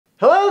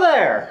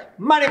there,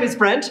 my name is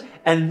Brent,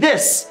 and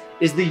this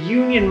is the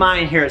Union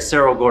Mine here at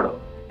Cerro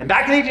Gordo. And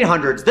back in the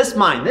 1800s, this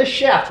mine, this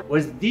shaft,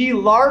 was the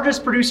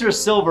largest producer of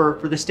silver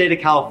for the state of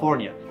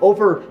California.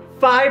 Over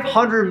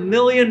 $500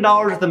 million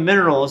worth of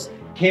minerals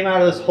came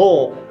out of this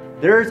hole.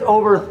 There's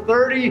over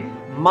 30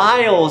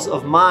 miles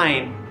of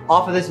mine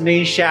off of this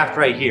main shaft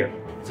right here.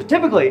 So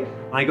typically,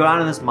 when I go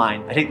down in this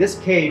mine, I take this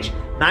cage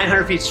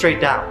 900 feet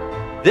straight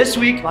down. This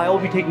week, I will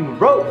be taking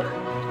rope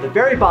to the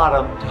very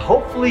bottom to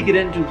hopefully get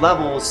into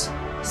levels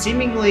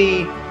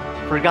seemingly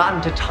forgotten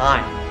to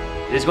time.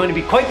 It is going to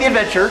be quite the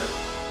adventure,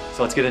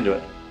 so let's get into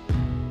it.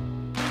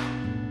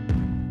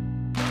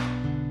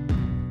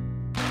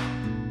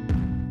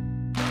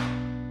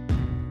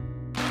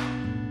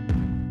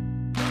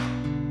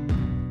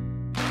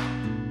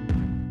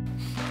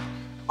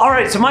 All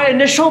right, so my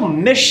initial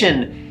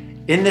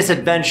mission in this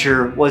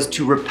adventure was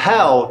to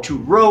rappel, to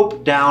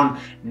rope down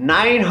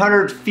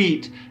 900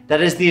 feet. That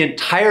is the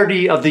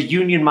entirety of the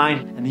Union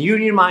Mine. And the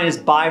Union Mine is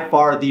by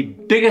far the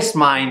biggest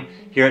mine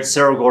here at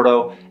Cerro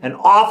Gordo. And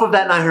off of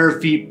that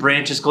 900 feet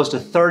branches close to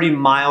 30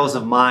 miles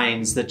of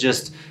mines that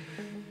just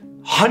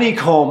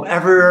honeycomb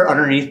everywhere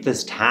underneath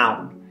this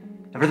town.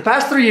 And for the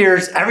past 3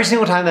 years, every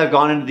single time that I've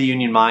gone into the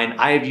Union Mine,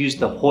 I have used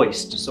the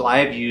hoist. So I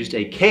have used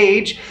a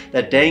cage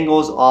that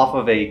dangles off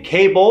of a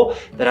cable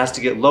that has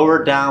to get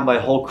lowered down by a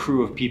whole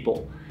crew of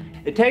people.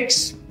 It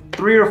takes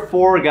 3 or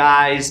 4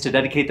 guys to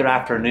dedicate their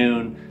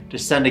afternoon to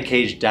send a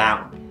cage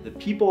down. The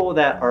people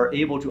that are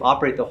able to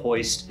operate the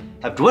hoist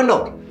have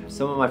dwindled.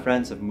 Some of my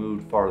friends have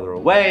moved farther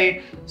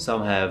away,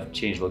 some have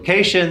changed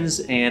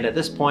locations, and at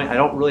this point, I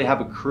don't really have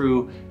a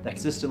crew that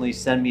consistently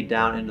send me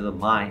down into the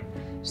mine.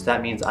 So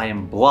that means I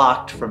am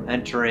blocked from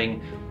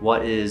entering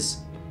what is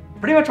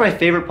pretty much my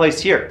favorite place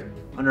here.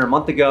 Under a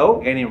month ago,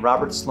 a guy named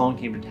Robert Sloan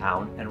came to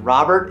town, and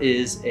Robert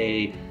is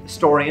a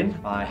historian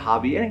by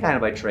hobby and kind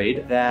of by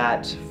trade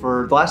that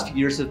for the last few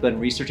years has been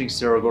researching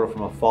Cerro Gordo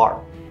from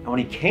afar. And when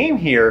he came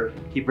here,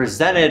 he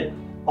presented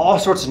all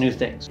sorts of new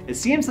things. It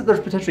seems that there's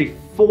potentially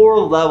 4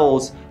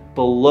 levels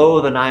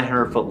below the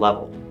 900-foot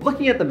level.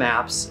 Looking at the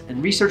maps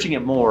and researching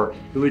it more,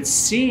 it would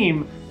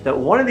seem that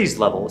one of these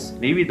levels,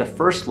 maybe the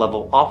first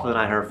level off of the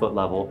 900-foot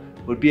level,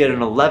 would be at an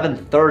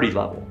 1130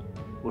 level,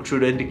 which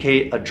would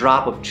indicate a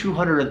drop of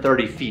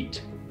 230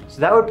 feet.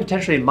 So that would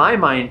potentially, in my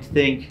mind,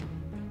 think,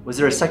 was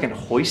there a second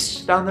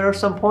hoist down there at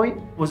some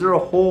point? Was there a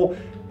whole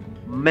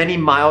many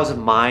miles of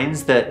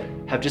mines that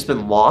have just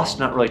been lost,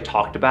 not really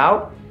talked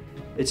about?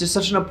 It's just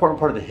such an important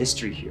part of the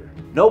history here.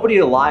 Nobody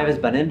alive has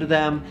been into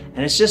them,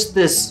 and it's just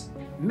this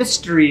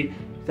mystery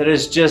that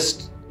is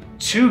just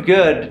too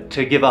good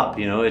to give up,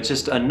 you know? It's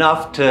just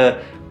enough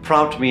to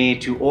prompt me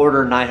to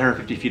order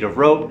 950 feet of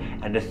rope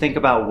and to think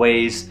about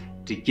ways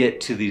to get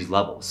to these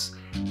levels.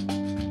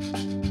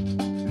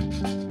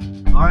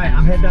 All right,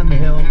 I'm heading down the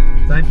hill,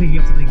 so I'm picking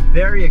up something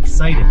very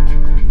exciting.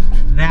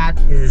 That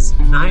is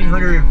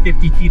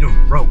 950 feet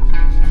of rope.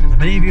 And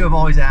many of you have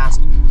always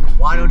asked,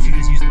 why don't you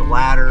just use the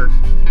ladder?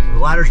 The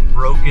ladder's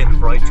broken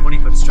for like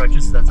 20-foot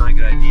stretches, so that's not a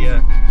good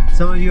idea.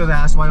 Some of you have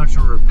asked, why don't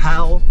you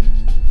rappel?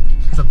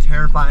 Because I'm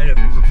terrified of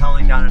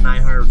rappelling down a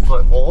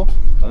 900-foot hole.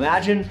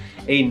 Imagine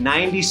a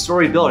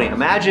 90-story building.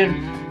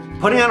 Imagine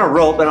putting on a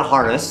rope and a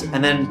harness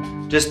and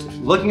then just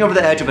looking over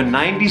the edge of a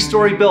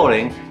 90-story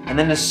building and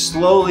then just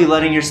slowly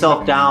letting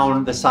yourself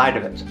down the side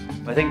of it.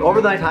 I think over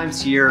the times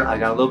here, I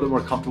got a little bit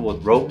more comfortable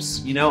with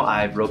ropes. You know,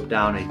 I've roped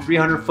down a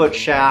 300-foot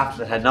shaft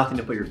that had nothing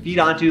to put your feet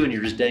onto and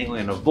you're just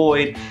dangling in a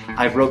void.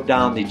 I've roped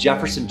down the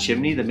Jefferson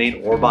chimney, the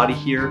main ore body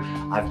here.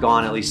 I've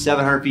gone at least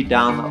 700 feet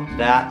down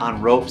that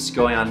on ropes,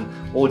 going on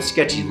old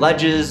sketchy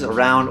ledges,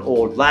 around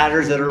old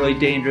ladders that are really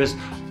dangerous.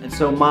 And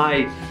so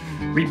my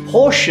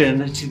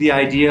repulsion to the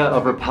idea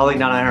of rappelling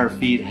down 900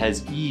 feet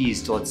has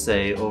eased, let's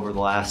say, over the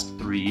last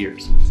 3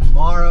 years.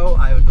 Tomorrow,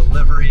 I have a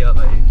delivery of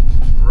a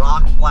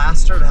rock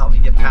blaster to help me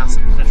get past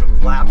some potential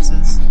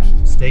collapses.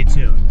 Stay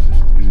tuned.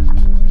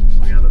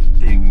 We're gonna have a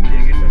big,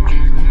 big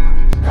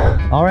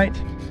adventure. All right,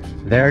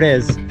 there it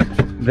is.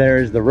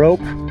 There's the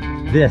rope.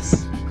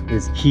 This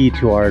is key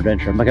to our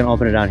adventure. I'm not gonna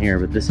open it down here,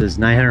 but this is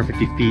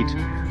 950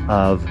 feet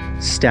of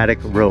static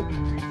rope.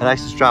 And I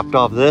just dropped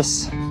off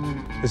this.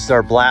 This is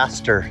our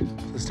blaster.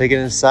 Let's take it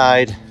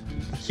inside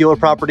the Keeler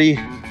property,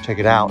 check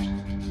it out.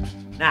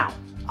 Now,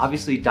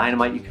 obviously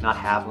dynamite you cannot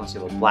have unless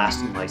you have a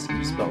blasting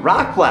license, but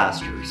rock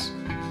blasters,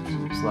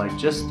 it's like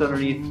just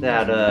underneath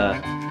that,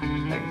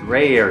 that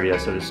gray area,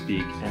 so to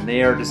speak, and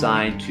they are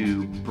designed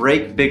to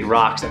break big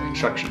rocks at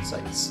construction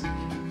sites.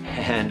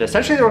 And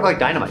essentially they work like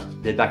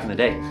dynamite did back in the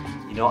day.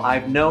 You know,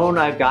 I've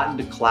gotten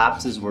to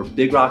collapses where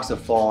big rocks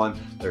have fallen,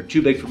 they're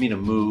too big for me to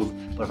move,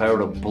 but if I were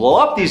to blow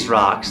up these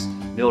rocks,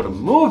 be able to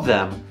move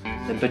them,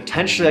 then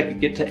potentially I could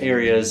get to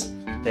areas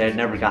that I had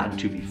never gotten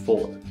to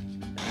before.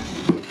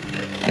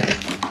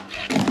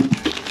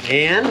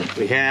 And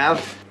we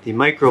have the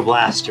micro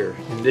blaster.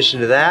 In addition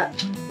to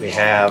that, we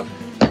have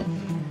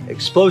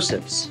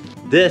explosives.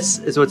 This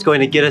is what's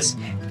going to get us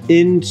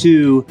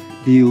into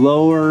the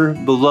lower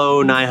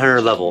below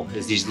 900 level,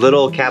 is these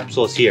little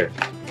capsules here.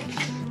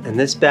 And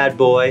this bad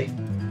boy,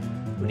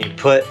 when you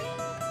put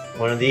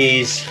one of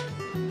these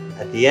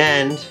at the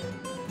end,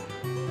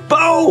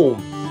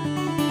 boom!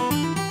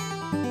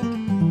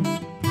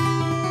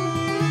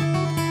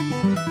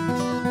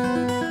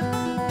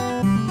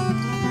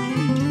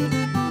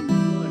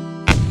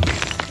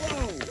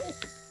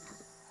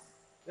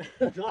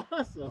 That's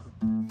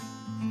awesome.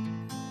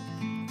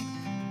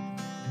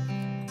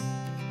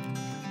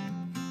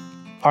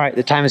 All right,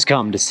 the time has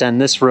come to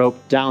send this rope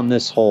down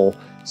this hole.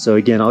 So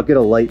again, I'll get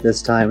a light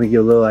this time and get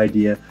a little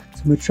idea.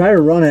 So I'm gonna try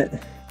to run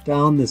it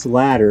down this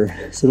ladder.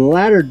 So the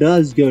ladder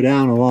does go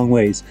down a long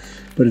ways,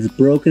 but it's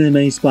broken in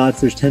many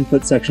spots. There's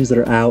 10-foot sections that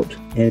are out.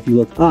 And if you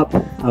look up,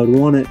 I would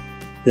want it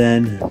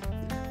then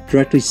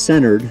directly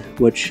centered,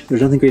 which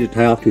there's nothing great to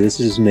tie off to. This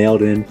is just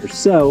nailed in.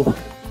 So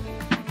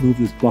move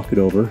this bucket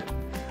over.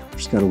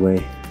 Just gotta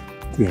weigh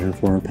 300,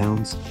 400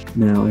 pounds.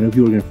 Now, I know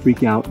people are gonna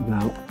freak out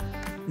about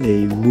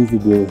a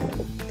movable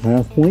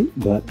tie-off point,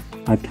 but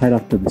I've tied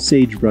off the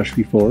sagebrush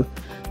before,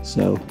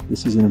 so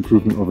this is an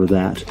improvement over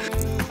that.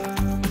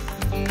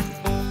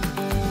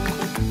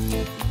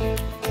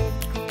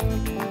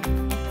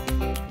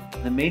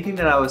 The main thing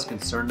that I was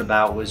concerned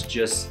about was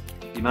just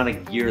the amount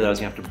of gear that I was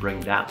gonna have to bring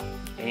down,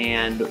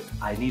 and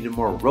I needed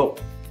more rope.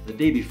 The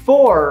day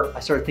before, I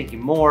started thinking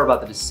more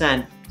about the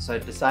descent, so I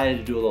decided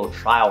to do a little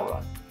trial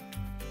run.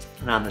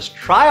 And on this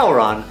trial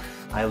run,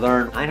 I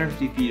learned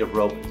 950 feet of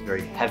rope is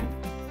very heavy.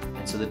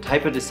 And so the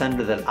type of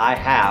descender that I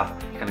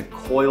have kind of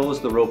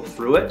coils the rope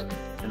through it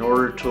in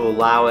order to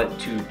allow it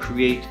to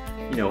create,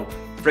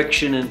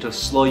 friction and to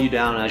slow you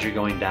down as you're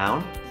going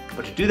down.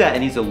 But to do that, it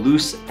needs a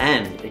loose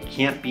end. It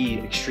can't be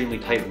extremely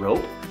tight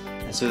rope.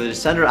 And so the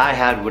descender I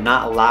had would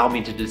not allow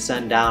me to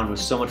descend down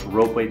with so much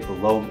rope weight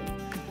below me.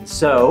 And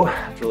so,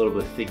 after a little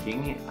bit of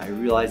thinking, I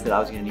realized that I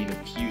was gonna need a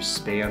few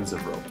spans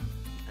of rope.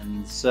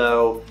 And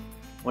so,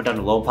 went down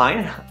to Lone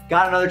Pine,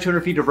 got another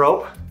 200 feet of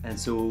rope. And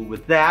so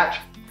with that,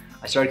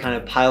 I started kind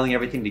of piling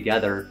everything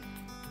together.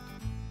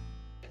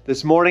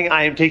 This morning,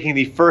 I am taking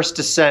the first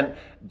descent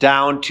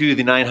down to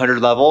the 900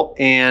 level,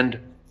 and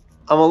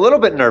I'm a little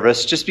bit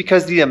nervous just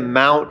because the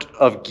amount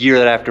of gear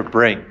that I have to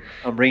bring.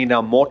 I'm bringing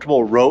down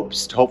multiple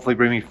ropes to hopefully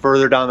bring me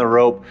further down the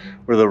rope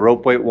where the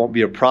rope weight won't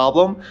be a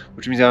problem,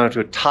 which means I don't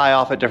have to tie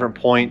off at different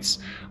points.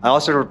 I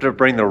also have to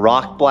bring the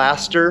rock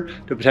blaster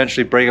to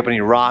potentially break up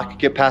any rock,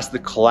 get past the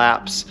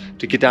collapse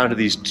to get down to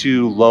these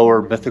two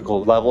lower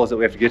mythical levels that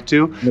we have to get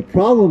to. The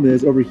problem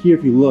is over here,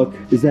 if you look,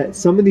 is that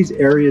some of these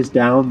areas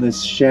down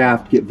this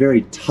shaft get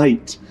very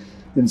tight.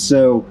 And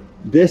so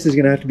this is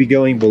gonna have to be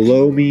going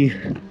below me.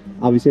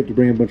 Obviously I have to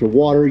bring a bunch of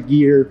water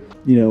gear,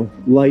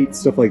 lights,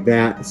 stuff like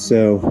that.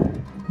 So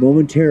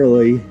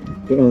momentarily,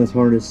 put on this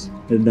harness,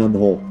 heading down the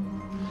hole.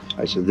 All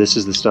right, so this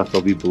is the stuff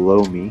that'll be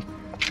below me.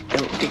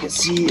 And you can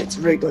see it's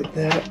rigged like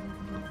that.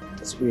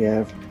 So we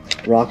have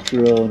rock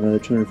drill, another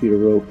 200 feet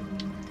of rope,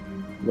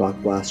 rock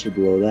blaster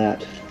below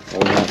that.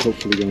 All that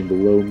hopefully going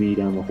below me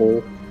down the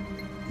hole.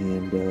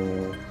 And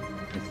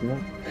that's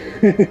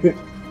that.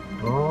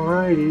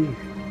 Alrighty.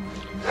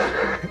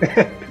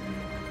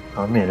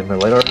 Oh man, did my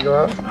light already go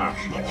out?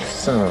 Oh,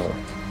 so.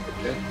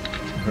 Okay.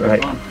 All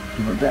right,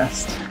 do my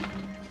best.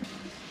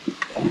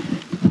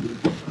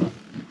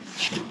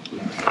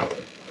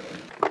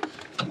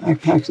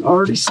 Backpack's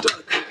already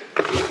stuck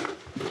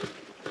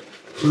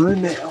on a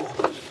nail.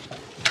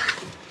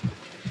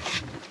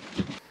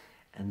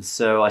 And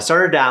so I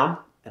started down,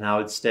 and I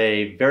would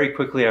stay. Very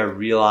quickly I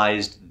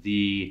realized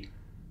the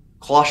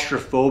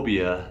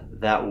claustrophobia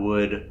that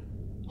would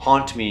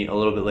haunt me a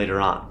little bit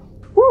later on.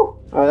 Woo!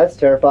 Oh, that's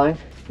terrifying.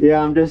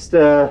 Yeah, I'm just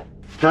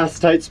past the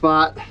tight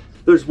spot.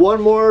 There's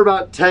one more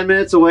about 10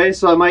 minutes away,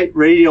 so I might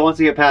radio once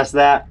I get past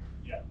that.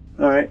 Yeah.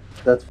 All right,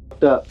 that's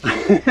fucked up.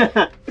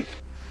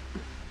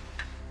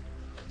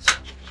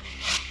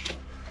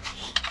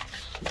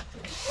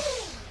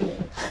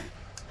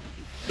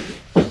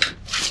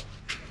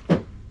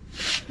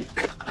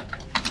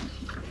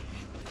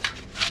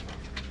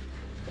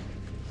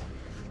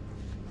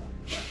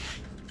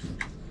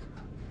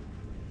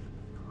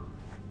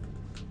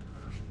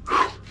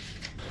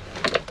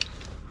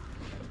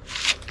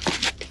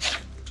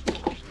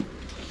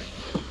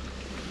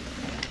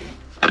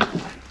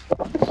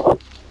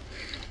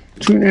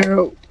 Too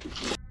narrow.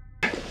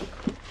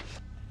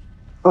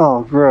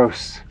 Oh,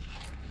 gross.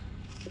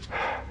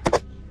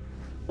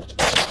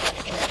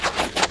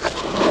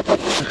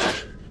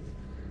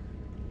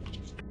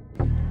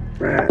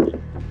 Rat.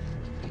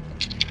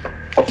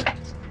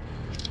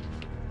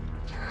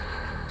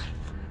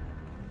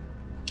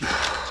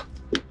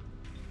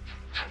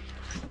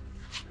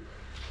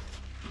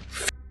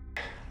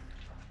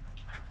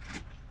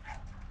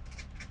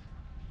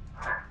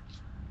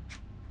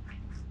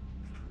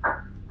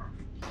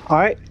 All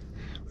right,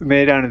 we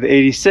made it down to the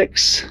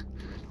 86.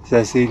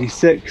 That's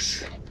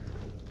 86.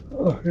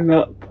 Oh, and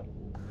up.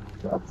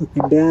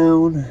 Looking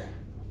down.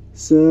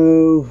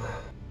 So,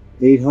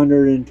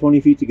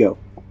 820 feet to go.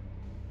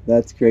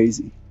 That's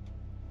crazy.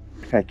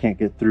 I can't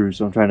get through,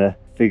 so I'm trying to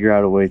figure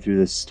out a way through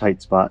this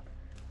tight spot.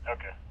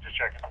 Okay, just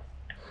checking.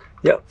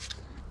 Yep.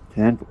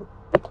 10.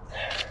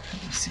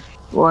 Let's see.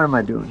 What am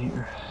I doing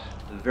here?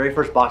 the very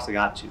first box I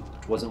got to,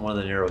 which wasn't one of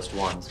the narrowest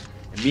ones,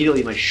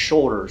 immediately my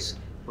shoulders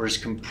were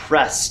just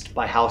compressed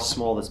by how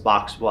small this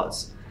box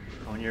was.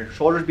 When your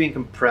shoulders being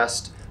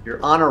compressed,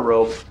 you're on a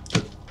rope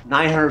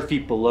 900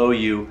 feet below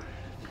you,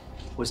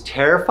 was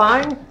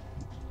terrifying,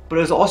 but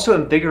it was also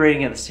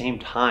invigorating at the same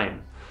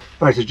time.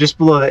 All right, so just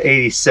below the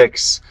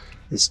 86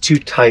 is too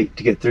tight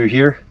to get through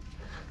here.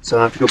 So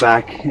I have to go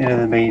back into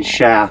the main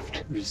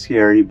shaft, which is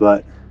scary,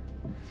 but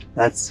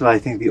that's, I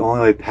think, the only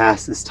way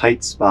past this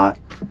tight spot,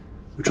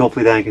 which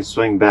hopefully then I can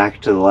swing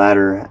back to the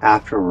ladder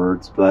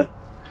afterwards, but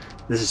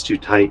this is too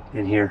tight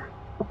in here.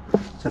 So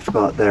I have to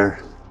go out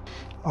there.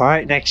 All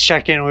right, next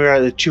check-in, we were at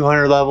the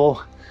 200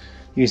 level.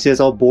 You can see it's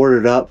all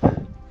boarded up,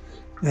 and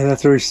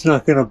that's where we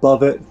snuck in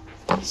above it.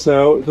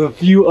 So the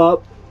view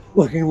up,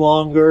 looking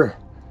longer,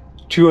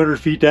 200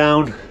 feet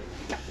down,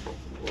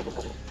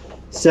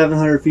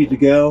 700 feet to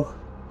go.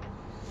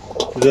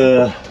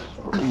 The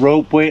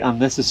rope weight on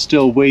this is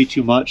still way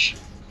too much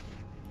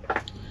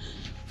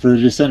for the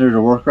descender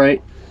to work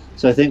right.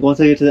 So I think once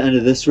I get to the end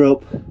of this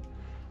rope,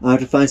 I have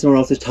to find somewhere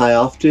else to tie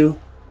off to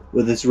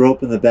with this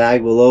rope in the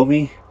bag below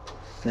me,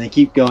 and then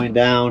keep going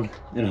down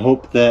and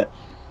hope that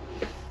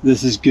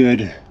this is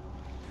good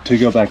to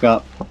go back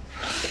up.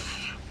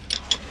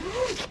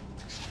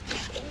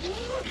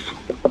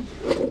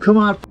 Come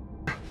on.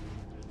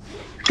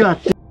 God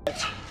damn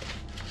it.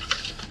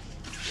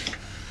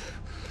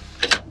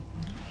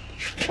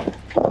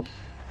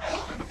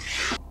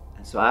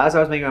 And so as I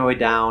was making my way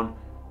down,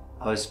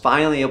 I was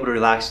finally able to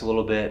relax a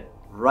little bit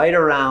right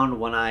around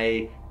when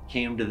I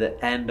came to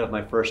the end of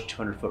my first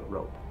 200-foot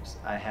rope.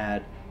 I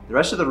had the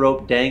rest of the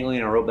rope dangling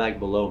in a rope bag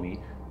below me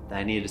that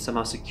I needed to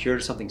somehow secure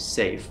to something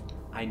safe.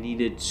 I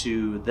needed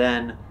to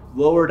then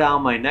lower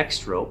down my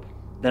next rope.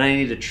 Then I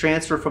needed to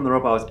transfer from the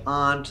rope I was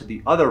on to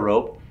the other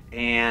rope.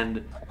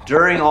 And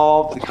during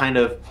all the kind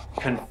of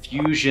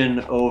confusion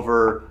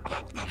over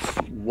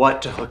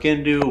what to hook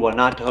into, what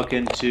not to hook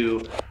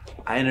into,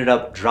 I ended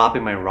up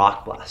dropping my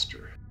rock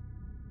blaster.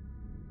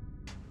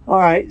 All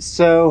right,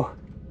 so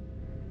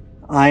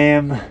I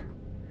am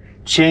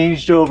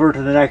changed over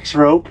to the next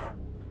rope.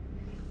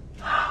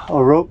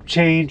 A rope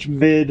change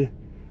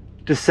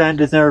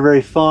mid-descent is never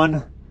very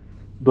fun,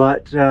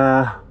 but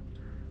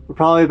we're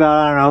probably about,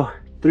 I don't know,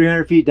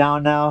 300 feet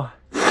down now,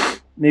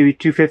 maybe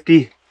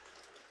 250.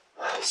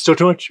 Still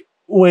too much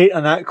weight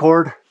on that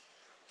cord.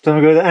 So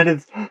I'm gonna go to the end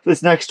of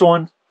this next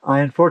one. I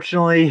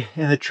unfortunately,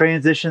 in the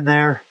transition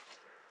there,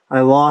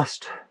 I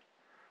lost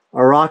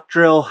a rock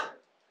drill.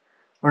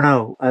 Or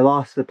no, I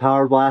lost the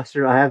power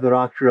blaster. I have the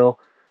rock drill,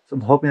 so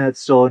I'm hoping that's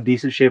still in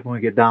decent shape when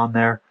we get down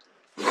there.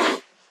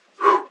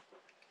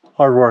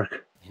 Hard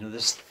work. You know,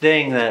 this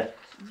thing that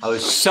I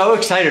was so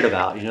excited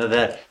about, you know,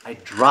 that I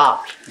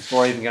dropped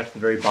before I even got to the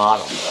very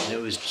bottom. And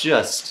it was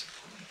just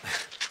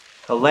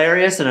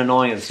hilarious and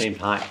annoying at the same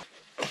time.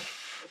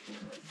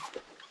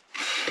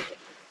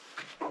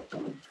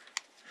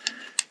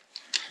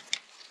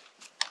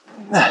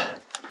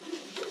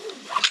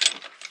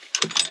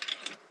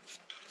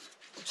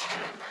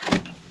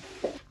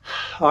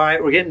 All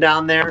right, we're getting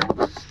down there.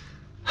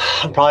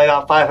 I'm probably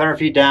about 500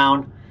 feet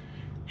down,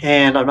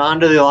 and I'm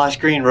onto the last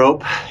green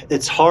rope.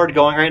 It's hard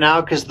going right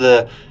now because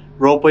the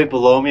rope weight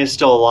below me is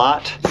still a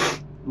lot.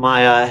 My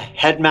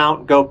head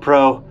mount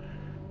GoPro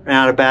ran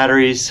out of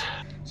batteries,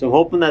 so I'm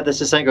hoping that this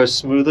descent goes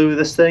smoothly with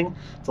this thing.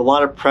 It's a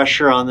lot of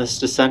pressure on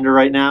this descender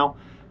right now,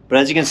 but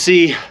as you can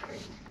see,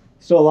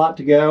 still a lot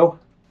to go,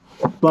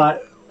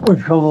 but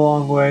we've come a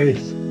long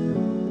ways.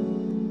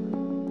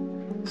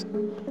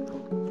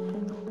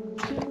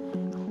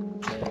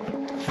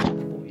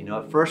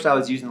 At first I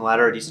was using the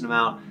ladder a decent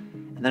amount,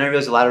 and then I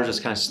realized the ladder was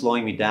just kind of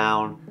slowing me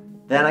down.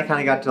 Then I kind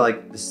of got to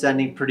like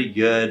descending pretty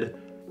good.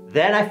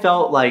 Then I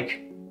felt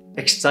like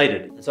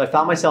excited. And so I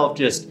found myself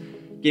just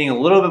getting a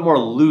little bit more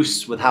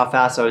loose with how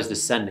fast I was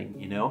descending,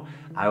 you know?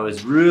 I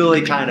was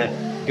really kind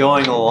of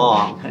going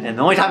along. And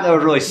the only time that I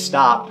would really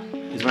stop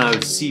is when I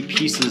would see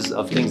pieces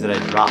of things that I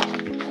dropped.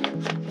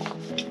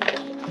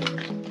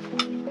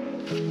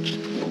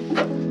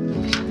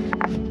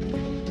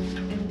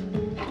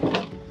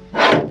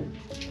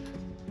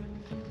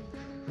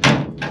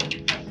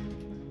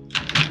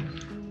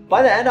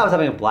 By the end, I was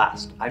having a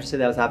blast. I have to say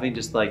that I was having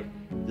just like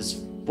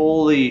this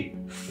fully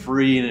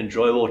free and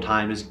enjoyable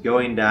time, just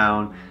going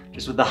down,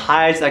 just with the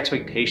highest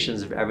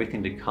expectations of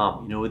everything to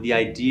come. You know, with the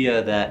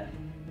idea that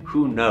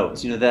who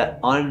knows, you know, that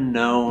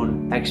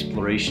unknown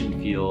exploration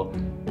feel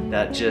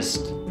that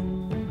just,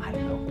 I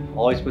don't know,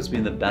 always puts me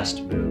in the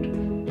best mood.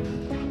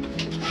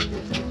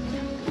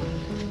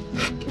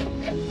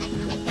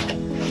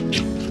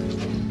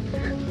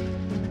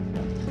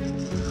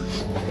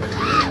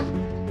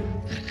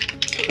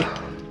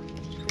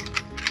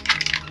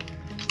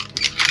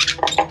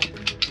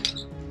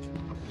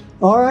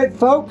 All right,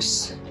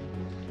 folks,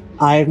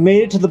 I've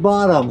made it to the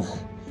bottom,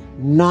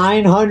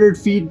 900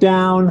 feet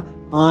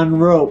down on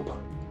rope.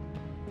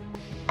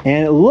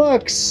 And it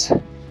looks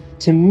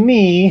to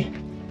me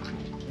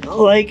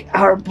like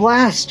our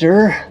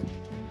blaster,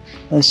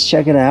 let's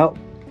check it out,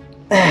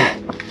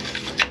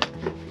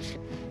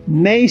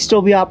 may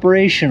still be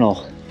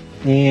operational.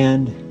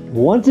 And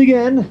once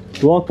again,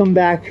 welcome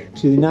back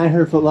to the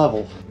 900-foot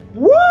level.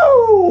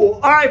 Woo!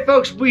 All right,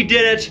 folks, we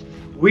did it.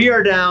 We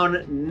are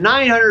down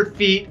 900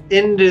 feet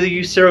into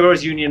the Cerro Gordo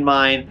Union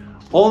mine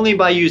only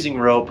by using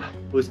rope.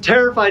 Was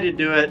terrified to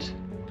do it,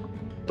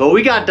 but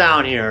we got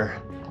down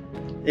here.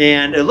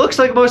 And it looks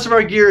like most of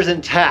our gear is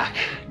intact.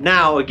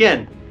 Now,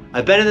 again,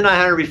 I've been in the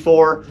 900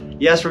 before.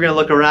 Yes, we're gonna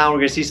look around, we're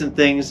gonna see some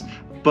things,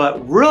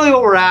 but really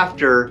what we're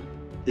after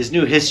is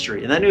new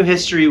history. And that new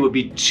history would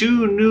be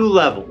 2 new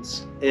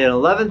levels, an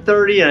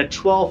 1130 and a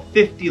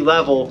 1250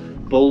 level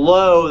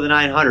below the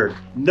 900.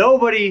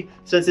 Nobody,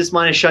 since this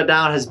mine is shut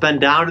down, has been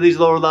down to these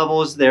lower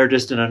levels. They're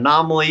just an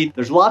anomaly.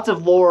 There's lots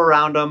of lore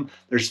around them.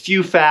 There's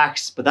few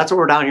facts, but that's what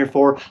we're down here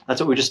for.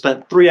 That's what we just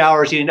spent 3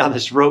 hours getting down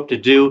this rope to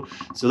do.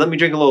 So let me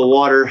drink a little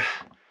water,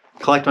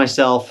 collect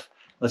myself.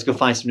 Let's go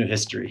find some new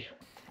history.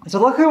 And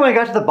so luckily when I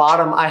got to the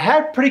bottom, I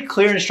had pretty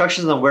clear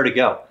instructions on where to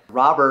go.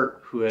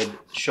 Robert, who had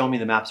shown me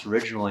the maps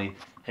originally,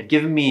 had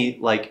given me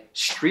like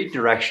street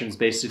directions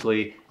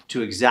basically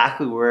to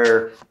exactly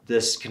where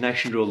this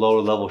connection to a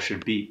lower level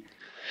should be.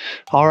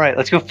 All right,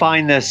 let's go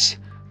find this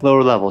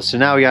lower level. So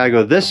now we gotta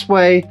go this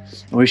way,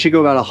 and we should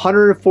go about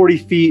 140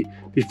 feet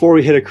before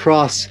we hit a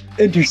cross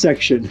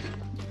intersection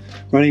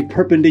running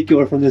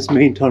perpendicular from this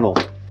main tunnel.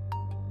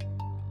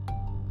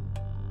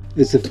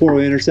 It's the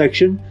 4-way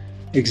intersection,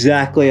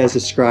 exactly as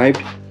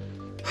described.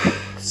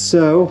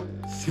 So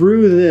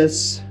through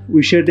this,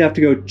 we should have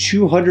to go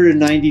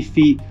 290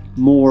 feet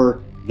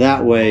more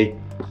that way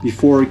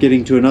before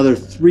getting to another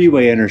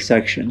 3-way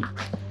intersection.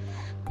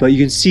 But you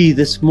can see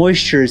this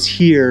moisture is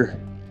here.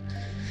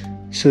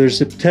 So there's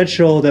the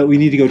potential that we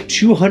need to go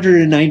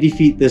 290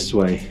 feet this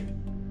way.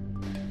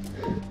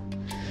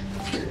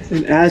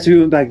 And as we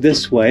went back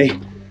this way,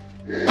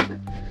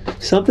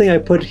 something I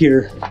put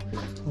here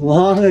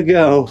long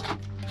ago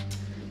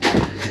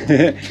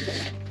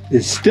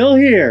is still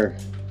here.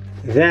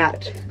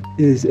 That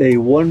is a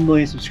 1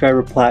 million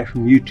subscriber plaque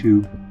from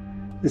YouTube.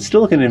 It's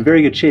still looking in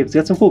very good shape. It's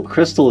got some cool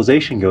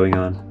crystallization going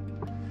on.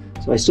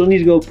 So I still need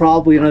to go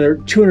probably another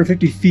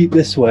 250 feet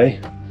this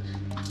way.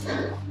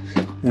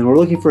 And we're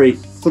looking for a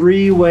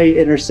 3-way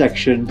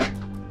intersection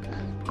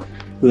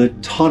with a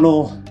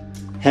tunnel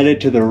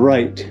headed to the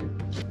right.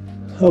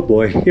 Oh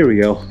boy, here we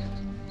go.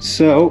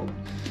 So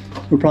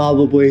we're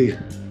probably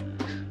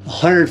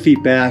 100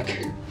 feet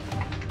back.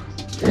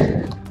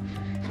 Or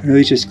at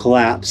least just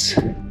collapse.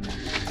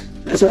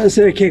 So I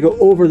said I can't go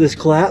over this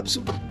collapse.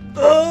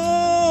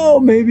 Oh,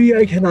 maybe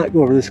I cannot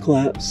go over this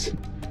collapse.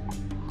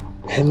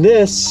 And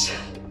this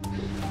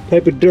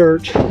type of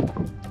dirt,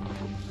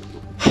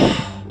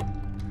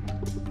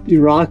 the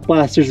rock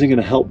blaster isn't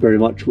gonna help very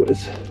much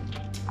with.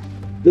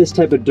 This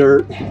type of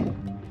dirt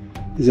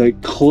is like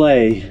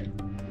clay.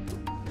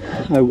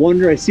 I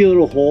wonder, I see a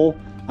little hole.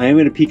 I am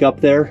gonna peek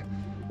up there,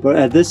 but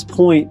at this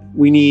point,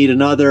 we need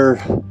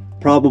another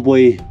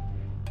probably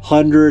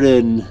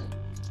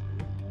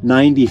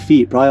 190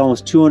 feet, probably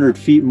almost 200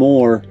 feet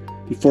more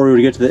before we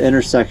would get to the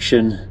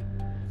intersection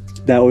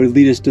that would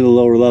lead us to the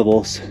lower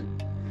levels.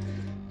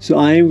 So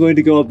I am going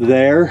to go up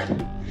there.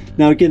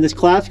 Now again, this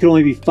collapse can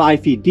only be 5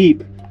 feet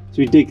deep, so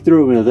we dig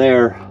through into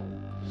there.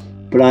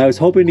 But I was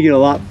hoping to get a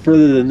lot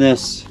further than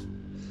this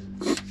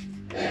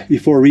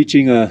before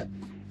reaching a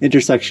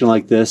intersection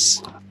like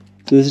this.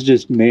 So this is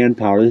just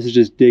manpower. This is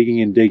just digging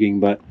and digging,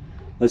 but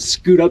let's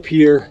scoot up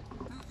here.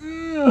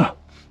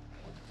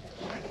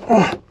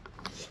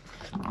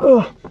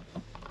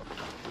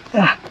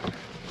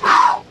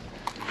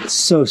 It's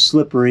so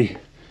slippery.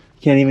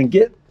 Can't even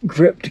get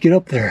grip to get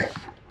up there.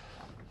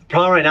 The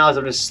problem right now is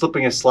I'm just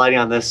slipping and sliding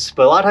on this,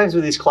 but a lot of times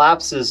with these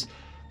collapses,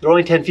 they're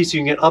only 10 feet so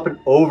you can get up and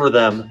over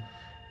them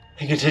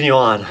and continue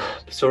on.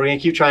 So we're gonna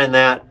keep trying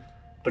that.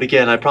 But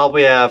again, I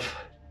probably have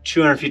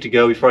 200 feet to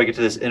go before I get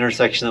to this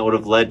intersection that would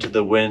have led to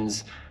the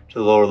winds to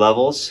the lower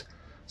levels.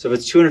 So if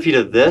it's 200 feet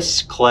of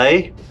this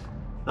clay,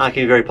 not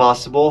gonna be very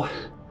possible.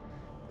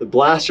 The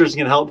blaster isn't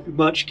gonna help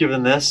much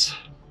given this.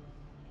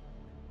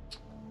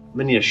 I'm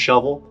gonna need a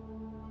shovel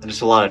and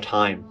just a lot of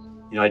time.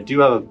 You know, I do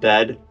have a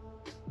bed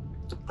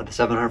at the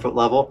 700-foot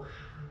level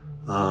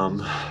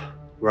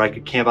where I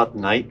could camp out the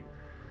night.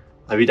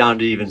 I'd be down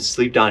to even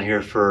sleep down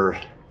here for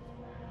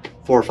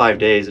 4 or 5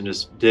 days and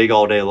just dig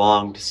all day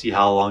long to see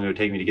how long it would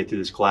take me to get through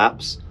this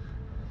collapse.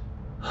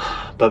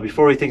 But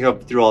before we think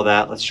up through all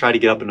that, let's try to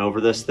get up and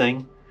over this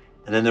thing.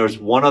 And then there was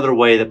one other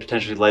way that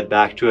potentially led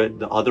back to it,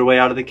 the other way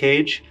out of the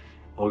cage.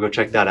 We'll go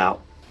check that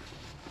out.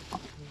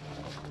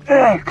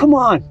 Hey, come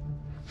on.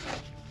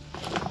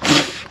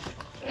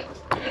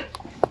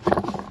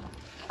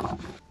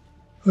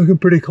 Looking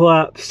pretty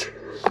collapsed.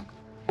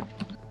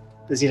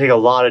 This is gonna take a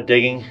lot of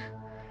digging.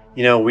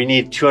 You know, we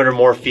need 200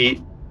 more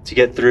feet to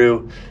get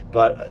through,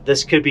 but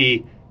this could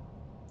be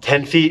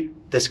 10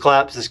 feet. This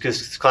collapse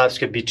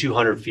could be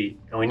 200 feet.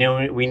 And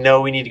we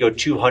know we need to go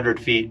 200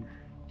 feet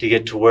to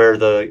get to where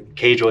the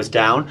cage was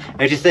down.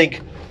 And if you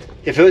think,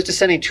 if it was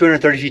descending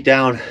 230 feet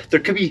down, there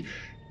could be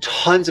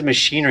tons of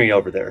machinery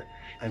over there.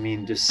 I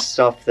mean, just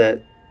stuff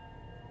that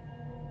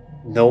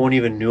no one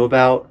even knew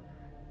about.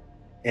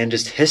 and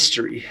just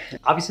history.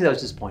 Obviously that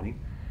was disappointing.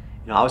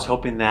 You know, I was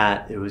hoping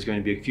that it was going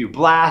to be a few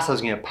blasts, I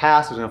was going to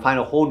pass, I was going to find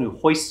a whole new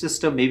hoist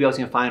system. Maybe I was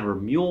going to find where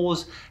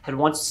mules had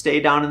once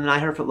stayed down in the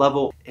 900-foot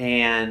level,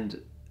 and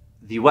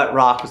the wet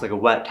rock was like a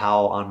wet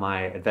towel on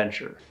my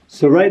adventure.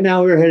 So right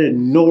now we're headed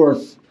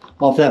north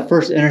off that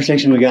first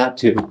intersection we got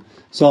to.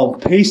 So I'll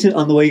pace it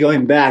on the way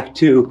going back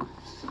too.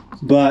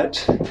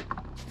 But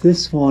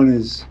this one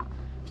is,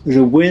 there's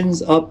a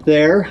winds up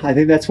there. I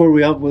think that's where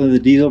we up with the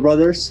Diesel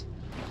brothers.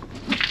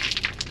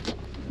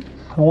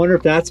 I wonder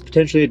if that's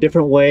potentially a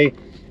different way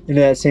into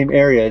that same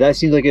area. That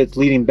seems like it's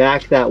leading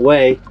back that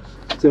way.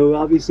 So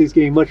obviously it's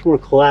getting much more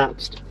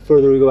collapsed the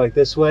further we go back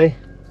this way.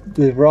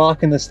 The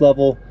rock in this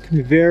level can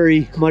be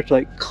very much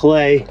like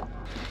clay.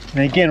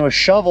 And again, with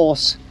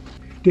shovels,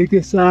 dig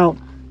this out.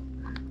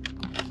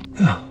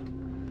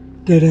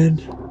 Dead end.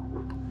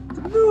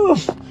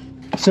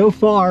 So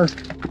far,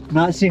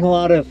 not seeing a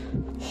lot of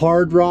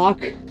hard rock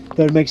that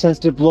would make sense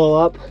to blow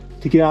up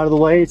to get out of the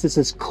way. It's just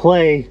this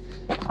clay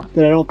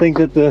that I don't think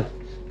that the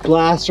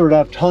blaster would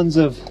have tons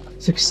of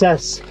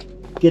success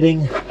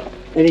getting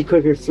any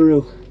quicker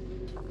through.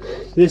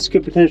 This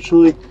could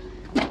potentially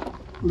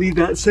lead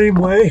that same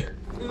way.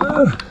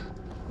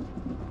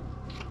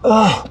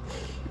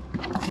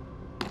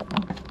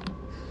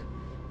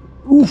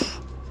 Oof.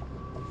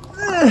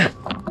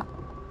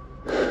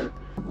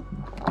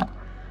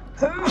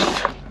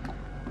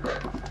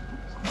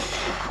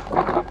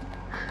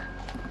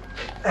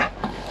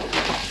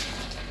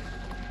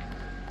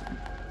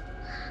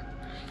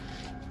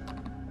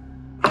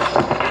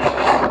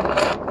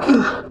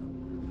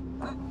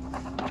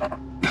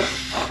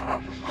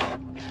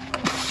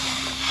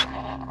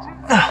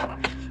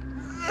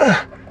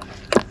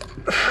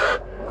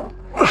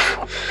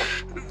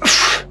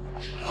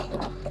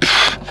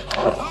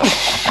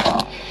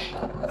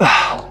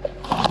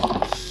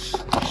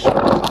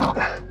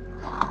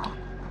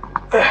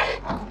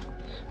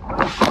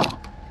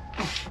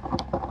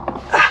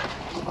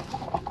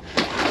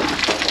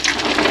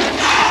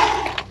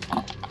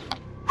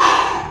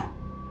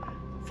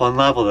 Fun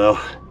level though.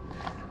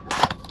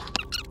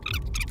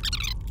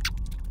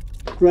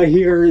 Right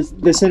here is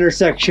this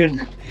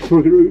intersection.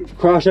 We're going to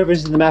cross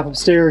reference the map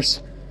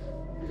upstairs.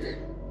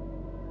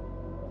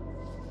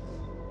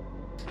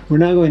 We're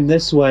now going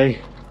this way,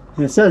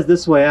 and it says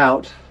this way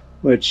out,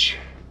 which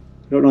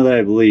I don't know that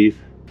I believe.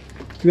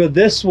 If we go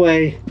this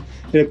way,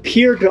 it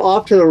appeared to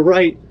off to the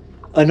right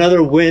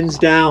another winds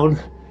down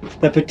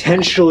that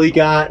potentially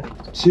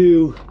got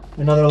to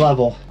another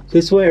level.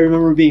 This way I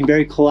remember being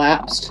very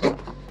collapsed.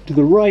 To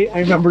the right,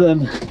 I remember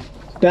them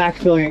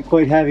backfilling it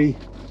quite heavy.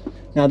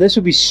 Now this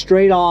would be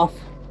straight off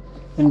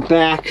and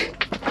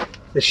back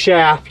the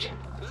shaft.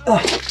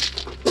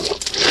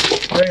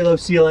 Very low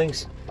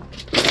ceilings.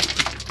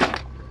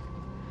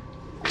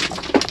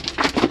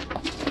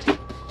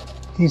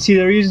 You can see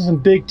they're using some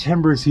big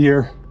timbers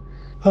here.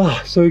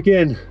 So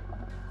again,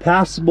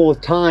 passable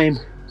with time,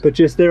 but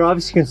just they're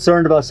obviously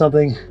concerned about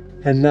something,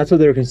 and that's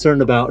what they're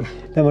concerned about,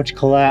 that much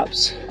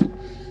collapse.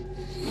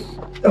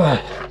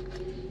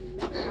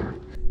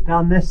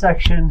 Down this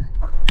section,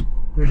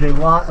 there's a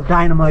lot of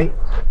dynamite,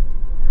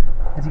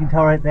 as you can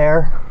tell right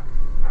there.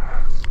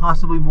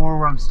 Possibly more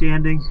where I'm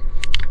standing.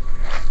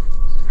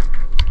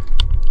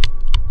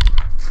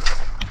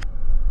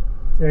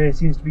 This area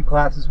seems to be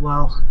collapsed as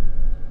well.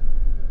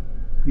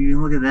 You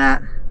can look at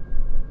that.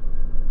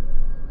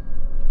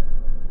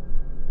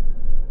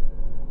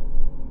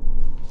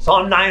 So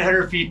I'm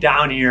 900 feet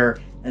down here,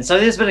 and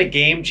something that's been a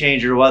game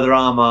changer, whether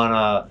I'm on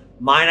a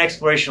mine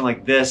exploration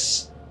like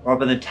this or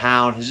up in the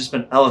town, has just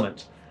been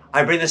element.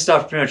 I bring this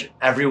stuff pretty much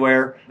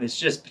everywhere. It's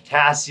just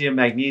potassium,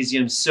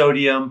 magnesium,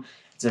 sodium.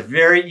 It's a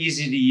very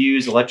easy to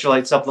use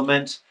electrolyte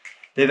supplement.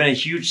 They've been a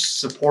huge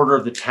supporter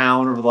of the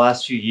town over the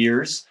last few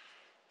years,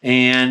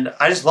 and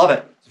I just love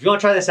it. If you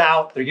want to try this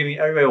out, they're giving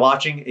everybody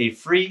watching a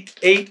free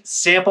 8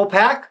 sample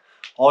pack.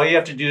 All you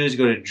have to do is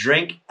go to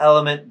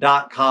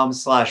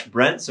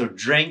drinkelement.com/Brent. So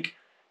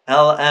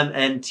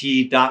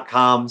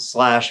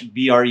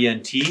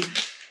drinklmnt.com/BRENT.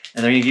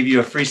 And they're gonna give you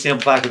a free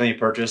sample pack with any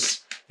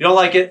purchase. If you don't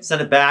like it,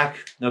 send it back.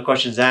 No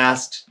questions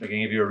asked. They're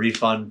gonna give you a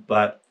refund,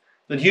 but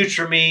it's been huge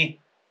for me.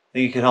 I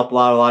think it could help a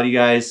lot of you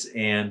guys,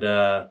 and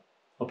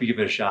hope you give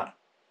it a shot.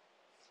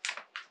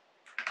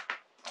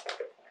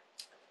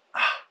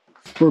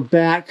 We're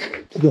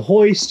back to the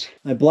hoist,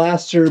 my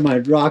blaster, my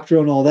rock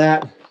drill, and all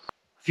that. A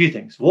few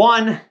things.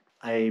 One,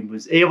 I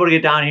was able to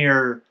get down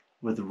here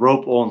with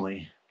rope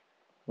only,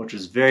 which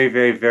was very,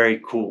 very, very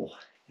cool.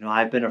 You know,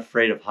 I've been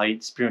afraid of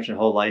heights pretty much my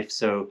whole life,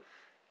 so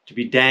to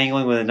be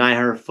dangling with a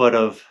 900 foot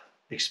of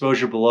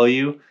exposure below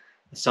you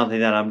is something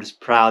that I'm just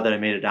proud that I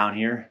made it down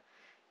here.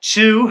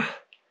 Two,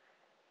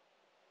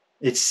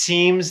 it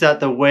seems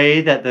that the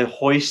way that the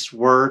hoists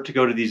were to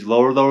go to these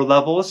lower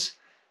levels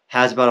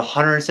has about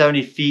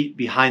 170 feet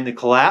behind the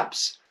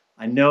collapse.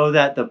 I know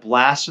that the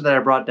blaster that I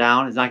brought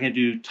down is not going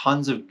to do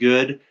tons of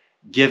good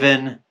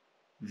given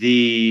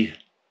the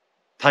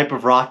type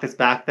of rock that's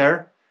back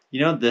there. You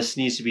know, this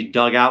needs to be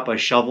dug out by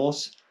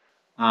shovels.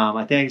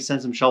 I think I can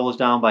send some shovels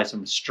down by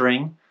some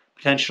string,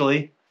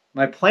 potentially.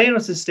 My plan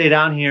was to stay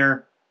down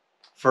here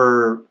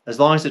for as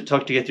long as it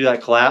took to get through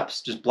that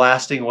collapse, just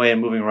blasting away and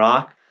moving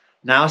rock.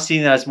 Now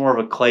seeing that it's more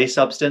of a clay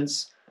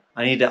substance,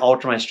 I need to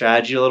alter my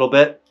strategy a little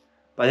bit.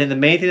 But I think the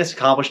main thing that's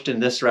accomplished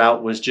in this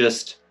route was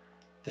just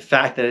the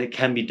fact that it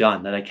can be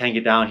done, that I can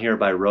get down here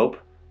by rope.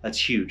 That's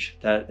huge.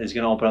 That is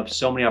going to open up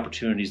so many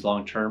opportunities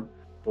long term.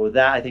 But with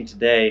that, I think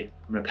today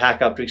I'm going to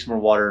pack up, drink some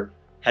more water,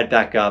 head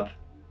back up,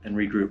 and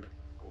regroup.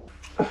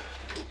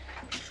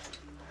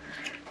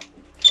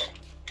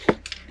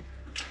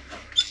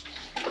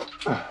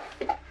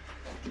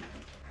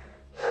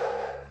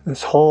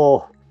 This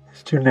hole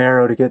is too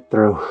narrow to get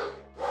through.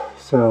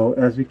 So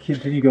as we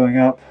continue going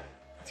up,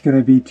 it's going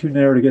to be too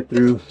narrow to get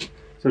through. So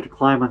I have to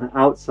climb on the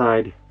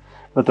outside,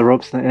 but the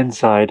rope's on the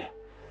inside.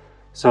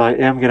 So I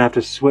am going to have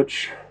to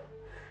switch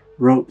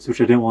ropes, which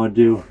I didn't want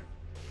to do.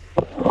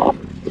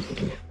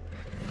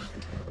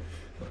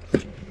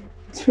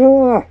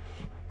 Ah.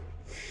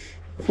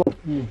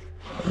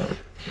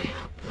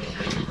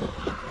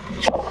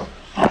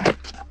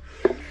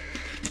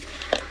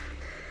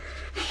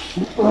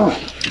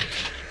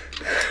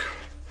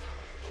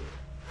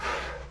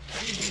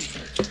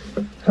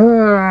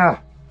 Ah. Ah.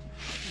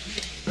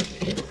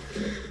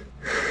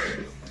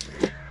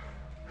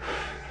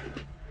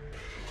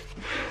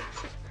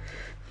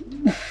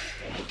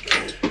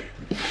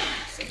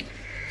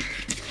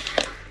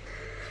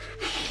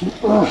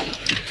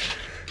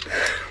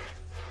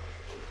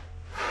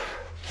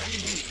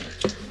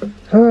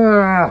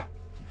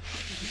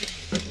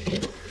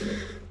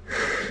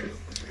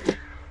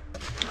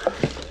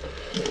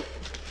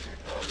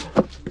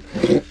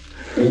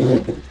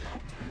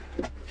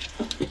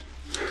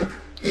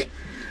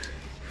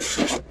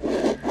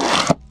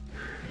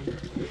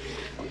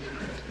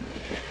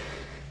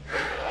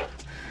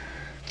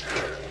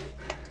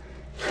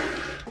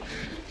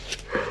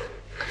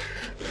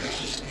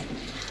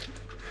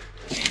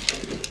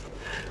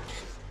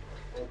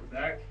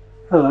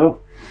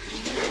 Hello.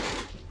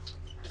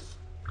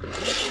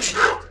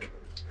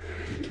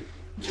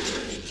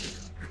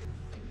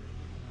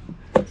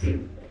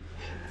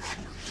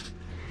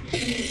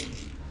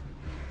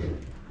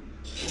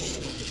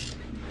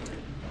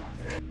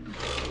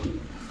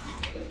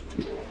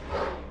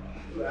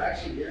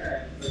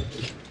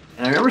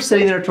 And I remember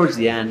sitting there towards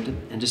the end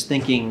and just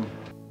thinking,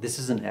 this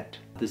isn't it.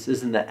 This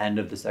isn't the end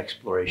of this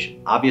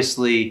exploration.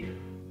 Obviously,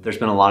 there's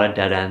been a lot of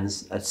dead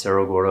ends at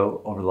Cerro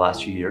Gordo over the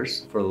last few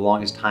years. For the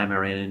longest time, I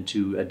ran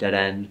into a dead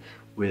end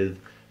with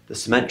the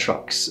cement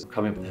trucks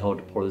coming up the hill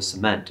to pour the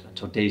cement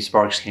until Dave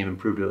Sparks came and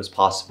proved it was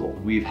possible.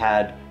 We've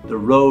had the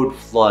road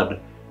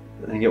flood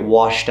and get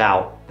washed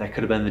out. That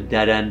could have been the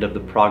dead end of the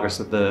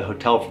progress of the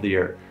hotel for the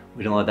year.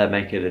 We didn't let that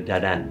make it a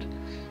dead end.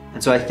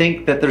 And so I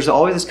think that there's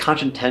always this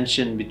constant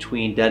tension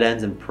between dead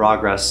ends and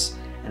progress.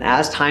 And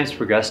as time's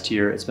progressed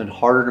here, it's been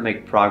harder to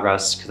make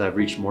progress because I've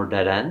reached more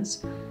dead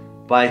ends.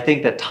 But I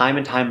think that time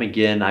and time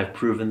again, I've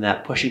proven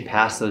that pushing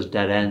past those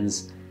dead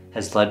ends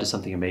has led to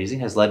something amazing,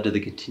 has led to the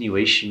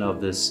continuation of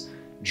this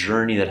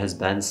journey that has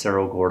been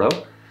Cerro Gordo.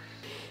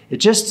 It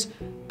just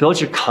builds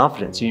your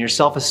confidence and your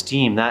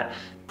self-esteem. That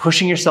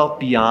pushing yourself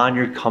beyond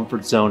your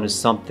comfort zone is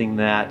something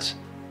that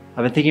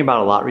I've been thinking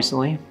about a lot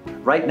recently.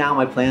 Right now,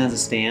 my plan as it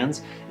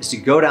stands is to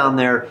go down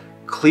there,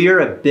 clear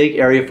a big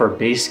area for a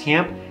base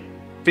camp,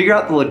 figure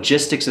out the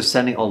logistics of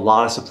sending a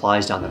lot of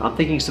supplies down there. I'm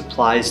thinking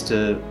supplies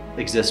to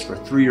exist for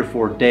 3 or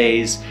 4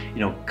 days,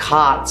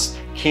 cots,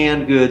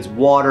 canned goods,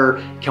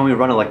 water. Can we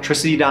run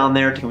electricity down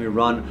there? Can we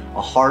run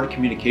a hard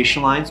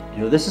communication lines?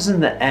 This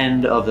isn't the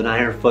end of the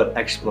 900-foot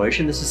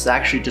exploration. This is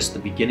actually just the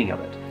beginning of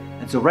it.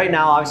 And so right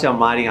now, obviously I'm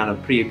riding on a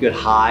pretty good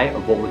high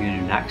of what we're gonna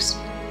do next.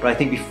 But I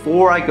think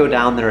before I go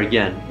down there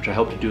again, which I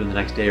hope to do in the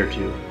next day or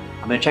two,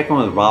 I'm gonna check in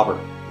with Robert.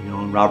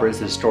 And Robert is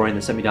the historian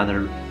that sent me down there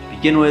to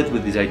begin with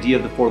this idea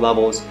of the 4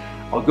 levels.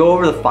 I'll go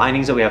over the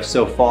findings that we have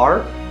so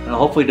far, and I'll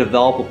hopefully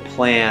develop a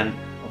plan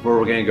of where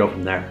we're gonna go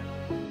from there.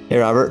 Hey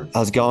Robert,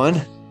 how's it going?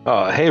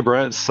 Hey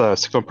Brent,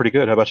 it's going pretty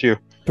good. How about you?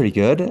 Pretty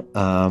good.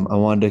 I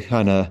wanted to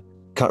kind of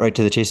cut right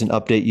to the chase and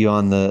update you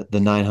on the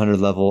 900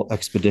 level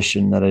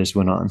expedition that I just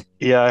went on.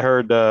 Yeah, I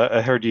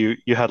heard you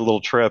had a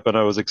little trip, and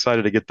I was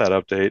excited to get that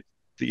update.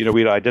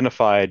 We'd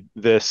identified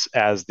this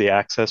as the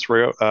access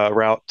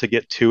route to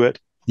get to it.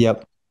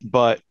 Yep.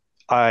 But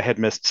I had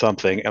missed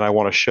something, and I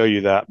want to show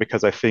you that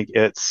because I think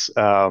it's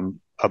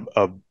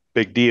a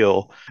big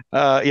deal.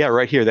 Yeah,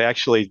 right here. They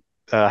actually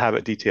have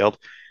it detailed.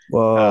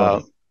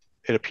 Whoa.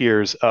 It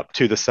appears up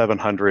to the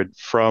 700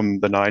 from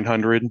the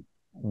 900.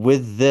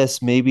 With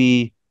this,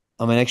 maybe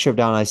on my next trip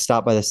down, I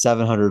stop by the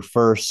 700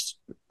 first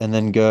and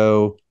then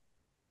go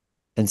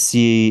and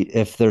see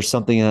if there's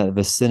something in that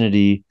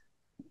vicinity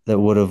that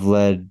would have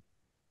led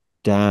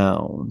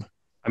down.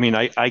 I mean,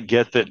 I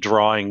get that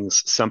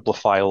drawings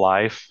simplify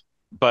life,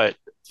 but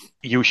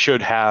you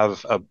should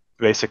have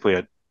basically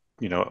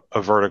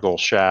a vertical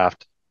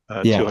shaft,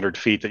 200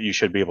 feet that you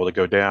should be able to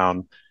go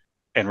down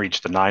and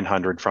reach the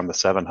 900 from the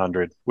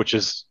 700, which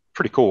is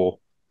pretty cool.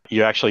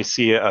 You actually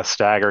see a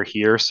stagger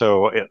here,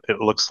 so it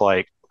looks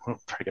like, I'll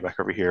try to get back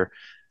over here.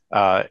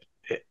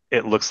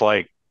 It looks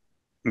like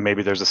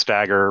maybe there's a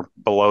stagger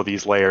below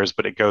these layers,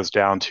 but it goes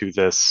down to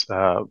this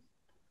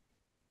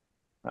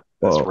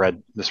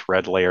this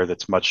red layer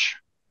that's much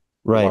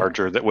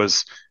larger. That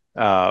was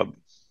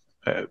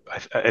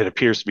it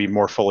appears to be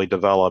more fully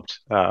developed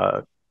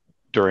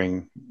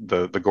during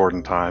the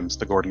Gordon times,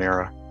 the Gordon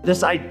era.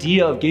 This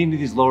idea of getting to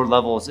these lower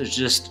levels is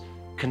just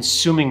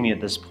consuming me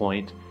at this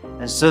point.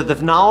 And so the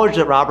knowledge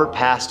that Robert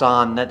passed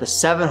on, that the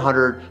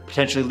 700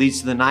 potentially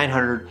leads to the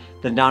 900,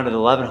 then down to the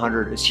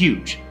 1100, is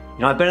huge. You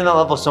know, I've been in that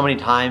level so many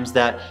times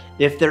that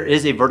if there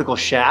is a vertical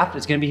shaft,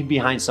 it's gonna be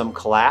behind some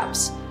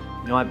collapse.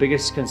 You know, my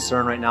biggest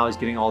concern right now is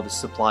getting all the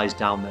supplies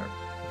down there.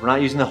 If we're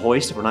not using the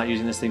hoist, if we're not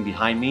using this thing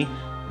behind me,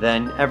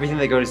 then everything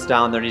that goes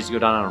down there needs to go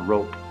down on a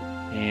rope.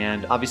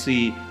 And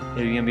obviously, it's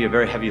gonna be a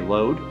very heavy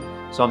load.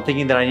 So I'm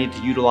thinking that I need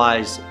to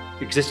utilize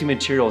existing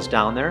materials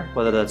down there,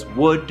 whether that's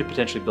wood to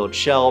potentially build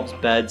shelves,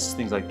 beds,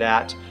 things like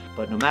that.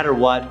 But no matter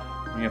what,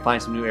 we're gonna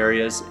find some new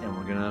areas and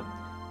we're gonna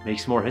make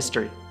some more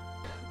history.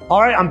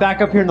 All right, I'm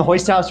back up here in the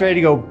hoist house, ready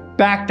to go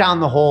back down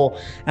the hole.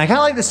 And I kind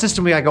of like the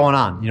system we got going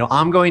on. You know,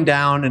 I'm going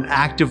down and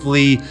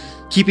actively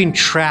keeping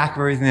track of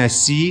everything I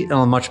see in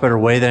a much better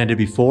way than I did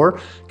before.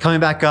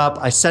 Coming back up,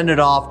 I send it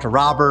off to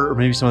Robert or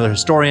maybe some other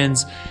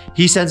historians.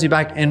 He sends me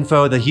back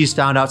info that he's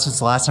found out since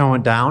the last time I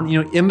went down.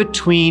 You know, in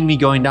between me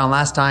going down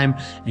last time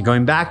and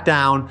going back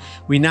down,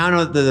 we now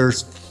know that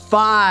there's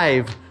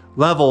 5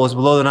 levels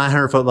below the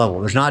 900-foot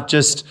level. There's not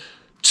just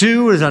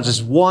 2, there's not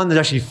just 1, there's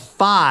actually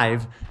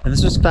 5. And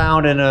this was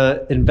found in an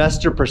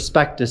investor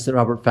prospectus that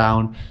Robert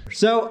found.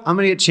 So I'm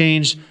gonna get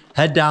changed,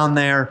 head down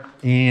there,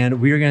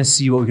 and we are gonna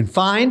see what we can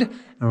find,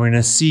 and we're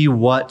gonna see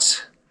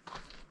what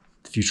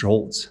the future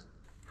holds.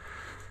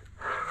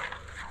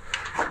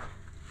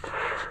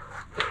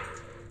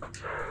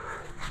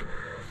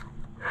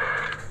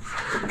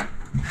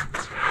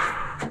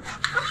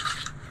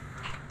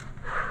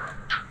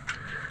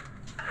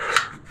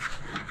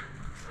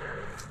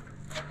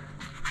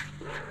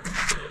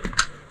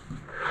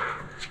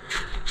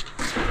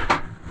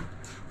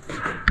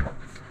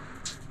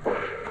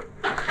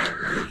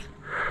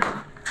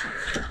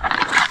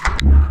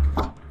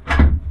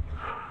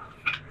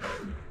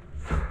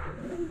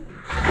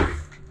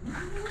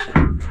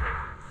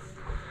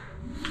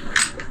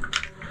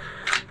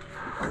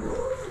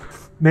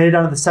 Made it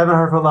down to the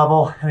 700-foot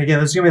level. And again,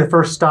 this is gonna be the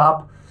first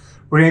stop.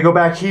 We're gonna go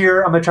back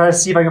here. I'm gonna try to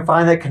see if I can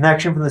find that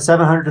connection from the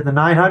 700 to the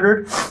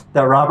 900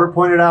 that Robert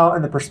pointed out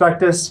in the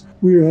prospectus.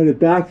 We are headed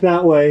back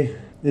that way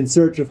in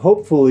search of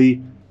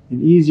hopefully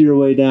an easier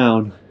way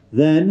down.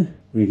 Then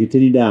we're gonna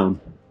continue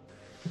down.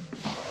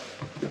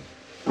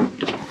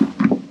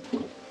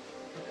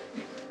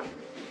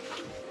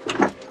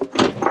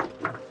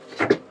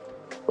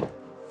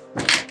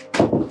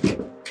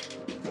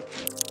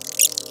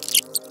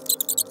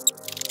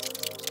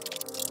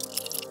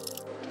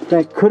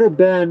 That could have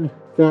been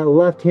that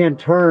left-hand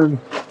turn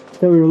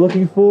that we were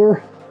looking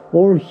for,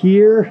 or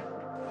here,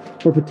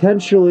 or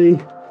potentially,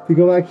 if we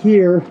go back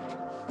here,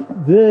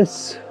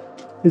 this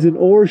is an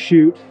ore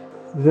chute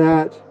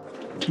that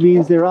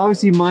means they're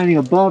obviously mining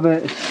above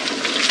it, and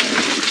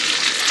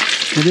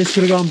this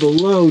could have gone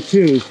below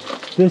too.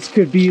 This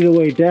could be the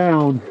way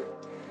down,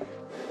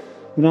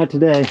 but not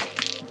today.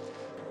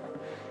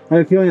 I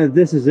have a feeling that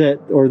this is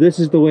it, or this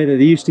is the way that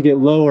they used to get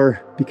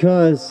lower,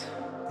 because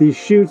these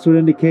chutes would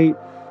indicate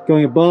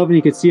going above, and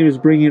you can see it was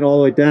bringing it all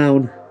the way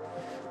down.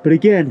 But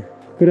again,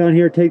 go down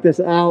here, take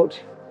this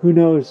out. Who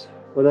knows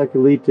what that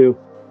could lead to.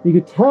 You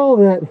could tell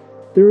that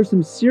there was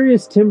some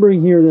serious timbering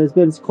here that has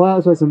been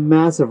collapsed by some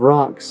massive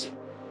rocks.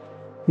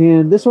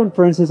 And this one,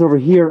 for instance, over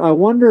here, I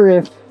wonder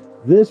if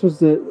this was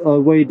the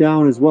way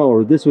down as well,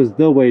 or this was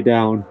the way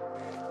down.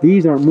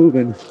 These aren't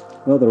moving.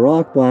 Well, the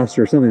rock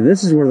blaster or something.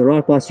 This is where the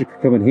rock blaster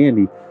could come in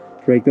handy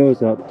to break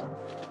those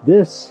up.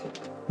 This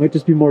might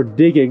just be more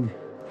digging.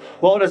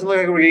 Well, it doesn't look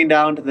like we're getting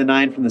down to the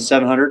 9 from the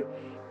 700.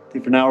 I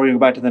think for now we're gonna go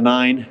back to the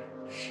 9,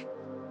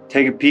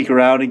 take a peek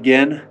around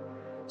again,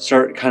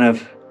 start kind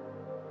of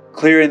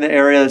clearing the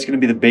area that's gonna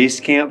be the base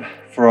camp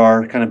for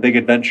our kind of big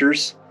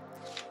adventures.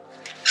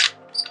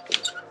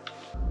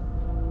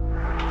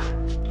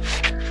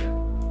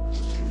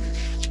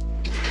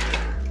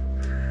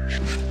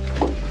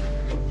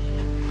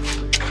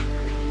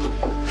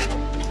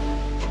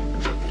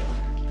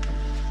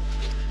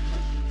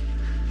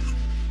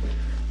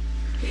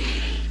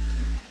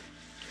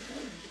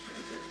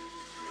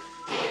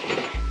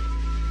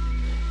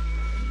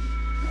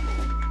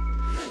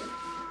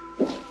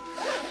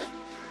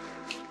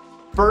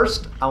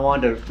 First, I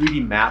wanted to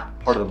 3D map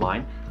part of the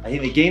mine. I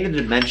think the gain the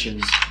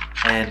dimensions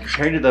and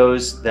comparing to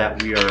those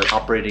that we are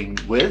operating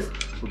with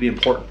will be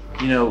important.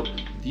 You know,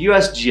 the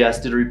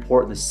USGS did a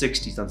report in the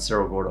 60s on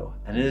Cerro Gordo,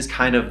 and it is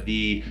kind of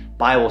the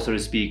Bible, so to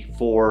speak,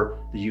 for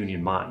the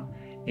Union mine.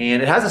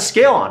 And it has a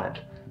scale on it,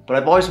 but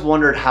I've always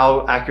wondered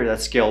how accurate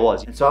that scale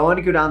was. And so I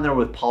wanted to go down there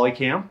with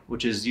Polycam,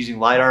 which is using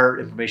LiDAR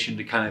information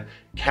to kind of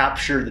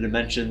capture the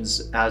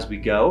dimensions as we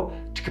go,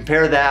 to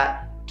compare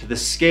that to the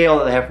scale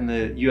that they have from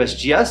the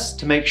USGS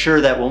to make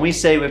sure that when we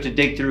say we have to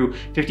dig through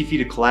 50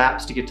 feet of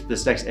collapse to get to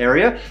this next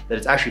area, that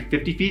it's actually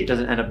 50 feet. It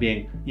doesn't end up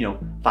being,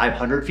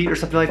 500 feet or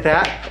something like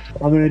that.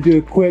 I'm gonna do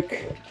a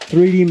quick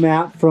 3D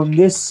map from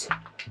this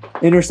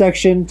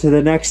intersection to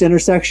the next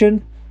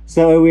intersection.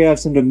 So that way we have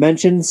some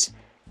dimensions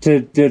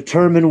to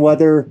determine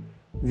whether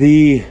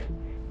the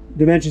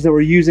dimensions that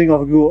we're using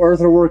off of Google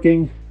Earth are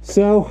working.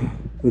 So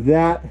with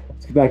that,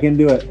 let's get back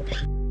into it.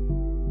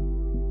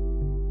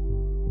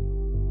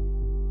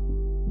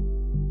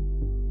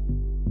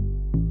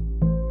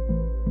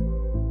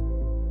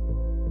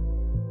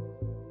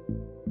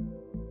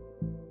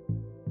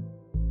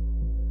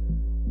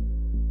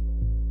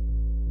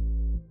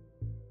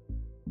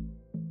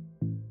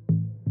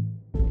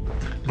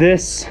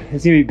 This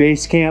is gonna be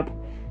base camp.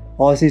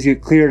 All this needs to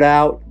get cleared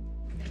out,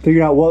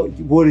 figuring out what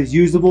wood is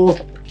usable,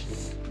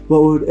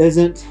 what wood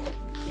isn't.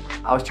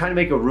 I was trying to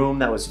make a room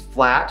that was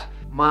flat.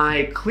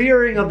 My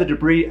clearing of the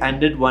debris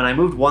ended when I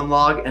moved one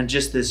log and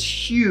just this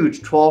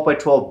huge 12 by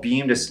 12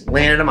 beam just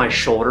landed on my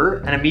shoulder.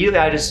 And immediately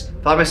I just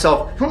thought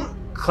myself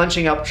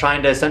clenching up,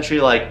 trying to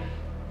essentially like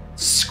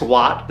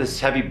squat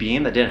this heavy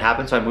beam. That didn't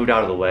happen, so I moved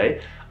out of the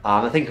way.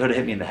 The thing could have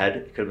hit me in the head.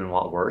 It could have been a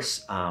lot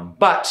worse.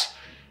 But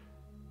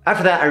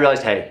after that, I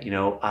realized, hey,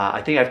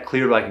 I think I've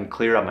cleared what I can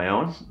clear on my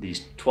own.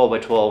 These 12 by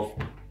 12,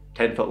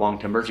 10-foot long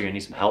timbers are gonna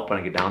need some help when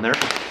I get down there.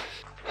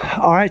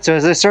 All right, so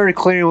as I started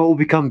clearing what will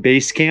become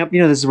base camp,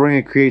 this is where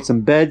we're gonna create some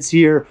beds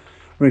here.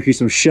 We're gonna create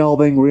some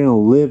shelving. We're gonna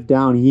live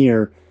down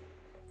here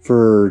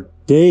for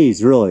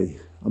days, really.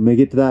 I'm gonna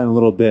get to that in a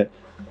little bit,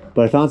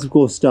 but I found some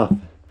cool stuff.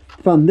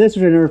 I found this,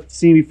 which I've never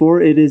seen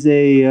before. It is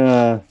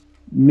a,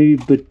 maybe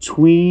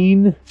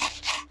between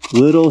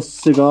little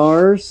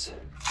cigars.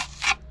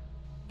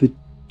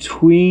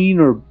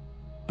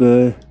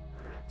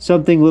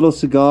 Something little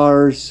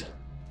cigars.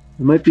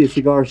 There might be a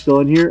cigar still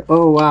in here.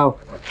 Oh, wow.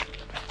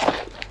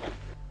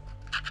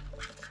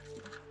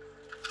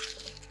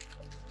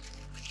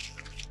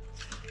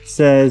 It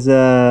says,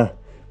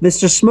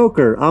 Mr.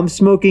 Smoker, I'm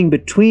smoking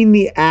between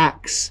the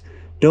acts.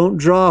 Don't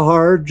draw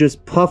hard,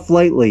 just puff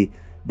lightly.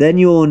 Then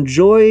you'll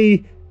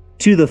enjoy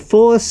to the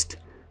fullest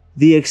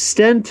the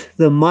extent,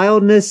 the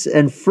mildness,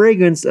 and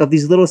fragrance of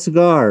these little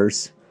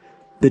cigars.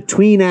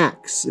 Between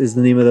Acts is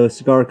the name of the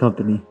cigar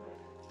company.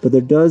 But there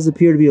does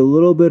appear to be a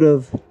little bit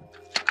of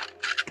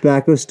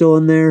tobacco still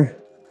in there.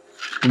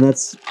 And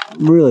that's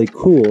really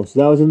cool. So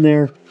that was in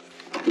there.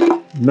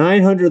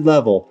 900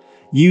 level.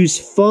 Use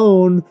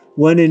phone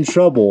when in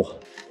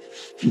trouble.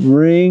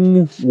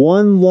 Ring,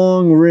 one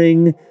long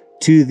ring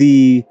to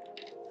the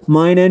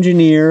mine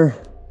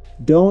engineer.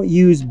 Don't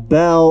use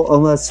bell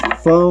unless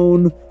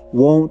phone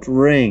won't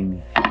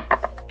ring.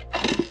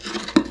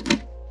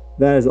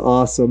 That is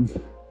awesome.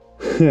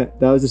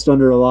 That was just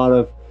under a lot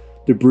of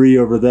debris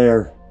over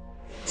there.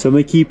 So I'm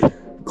gonna keep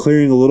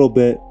clearing a little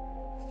bit,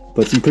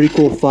 but some pretty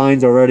cool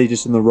finds already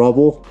just in the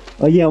rubble.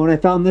 Yeah, when I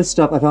found this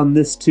stuff, I found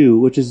this too,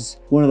 which is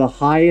one of the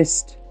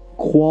highest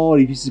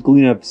quality pieces of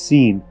galena I've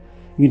seen.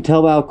 You can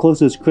tell by how close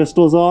those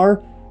crystals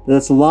are,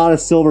 that's a lot of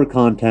silver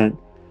content.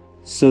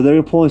 So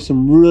they're pulling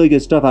some really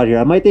good stuff out here.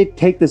 I might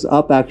take this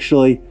up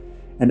actually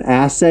and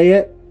assay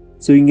it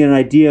so you can get an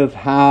idea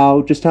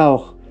of just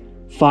how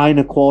fine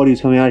the quality is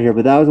coming out here,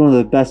 but that was one of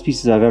the best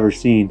pieces I've ever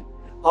seen.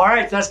 All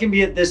right, so that's gonna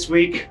be it this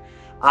week.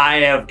 I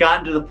have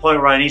gotten to the point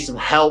where I need some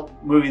help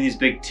moving these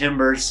big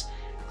timbers.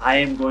 I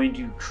am going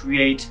to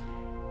create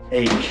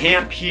a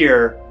camp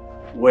here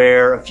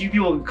where a few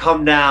people can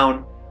come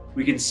down.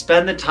 We can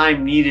spend the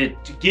time needed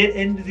to get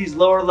into these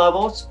lower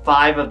levels,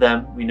 5 of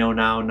them we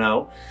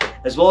know,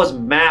 as well as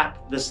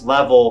map this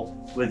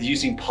level with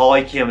using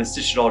polycam and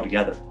stitch it all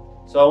together.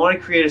 So I want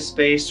to create a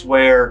space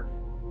where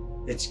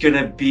it's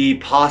gonna be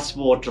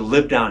possible to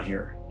live down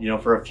here,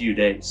 for a few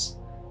days.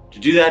 To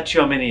do that too,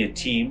 I'm gonna need a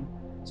team.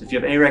 So if you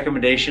have any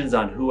recommendations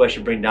on who I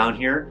should bring down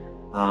here,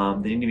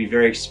 they need to be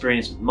very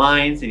experienced with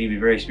mines, they need to be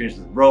very experienced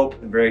with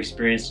rope, and very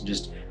experienced in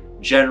just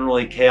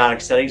generally chaotic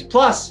settings,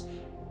 plus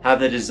have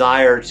the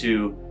desire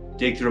to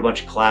dig through a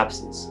bunch of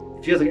collapses.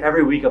 It feels like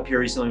every week up here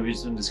recently we've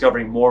just been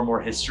discovering more and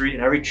more history,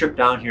 and every trip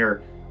down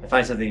here I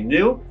find something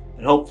new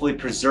and hopefully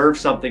preserve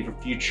something for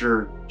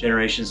future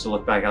generations to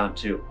look back on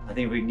too. I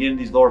think if we can get in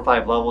these lower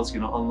 5 levels, it's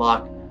gonna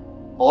unlock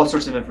all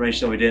sorts of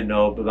information that we didn't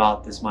know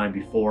about this mine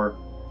before.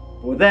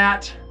 But with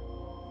that,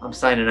 I'm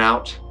signing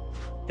out.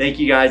 Thank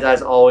you guys,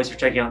 as always, for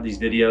checking out these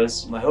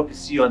videos. I hope to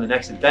see you on the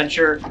next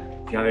adventure.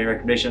 If you have any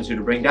recommendations who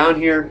to bring down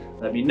here,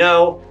 let me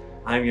know.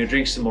 I'm gonna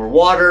drink some more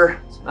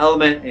water, some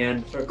element,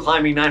 and start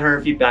climbing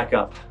 900 feet back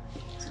up.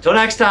 So until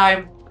next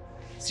time,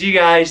 see you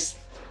guys.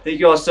 Thank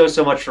you all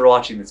so much for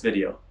watching this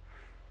video.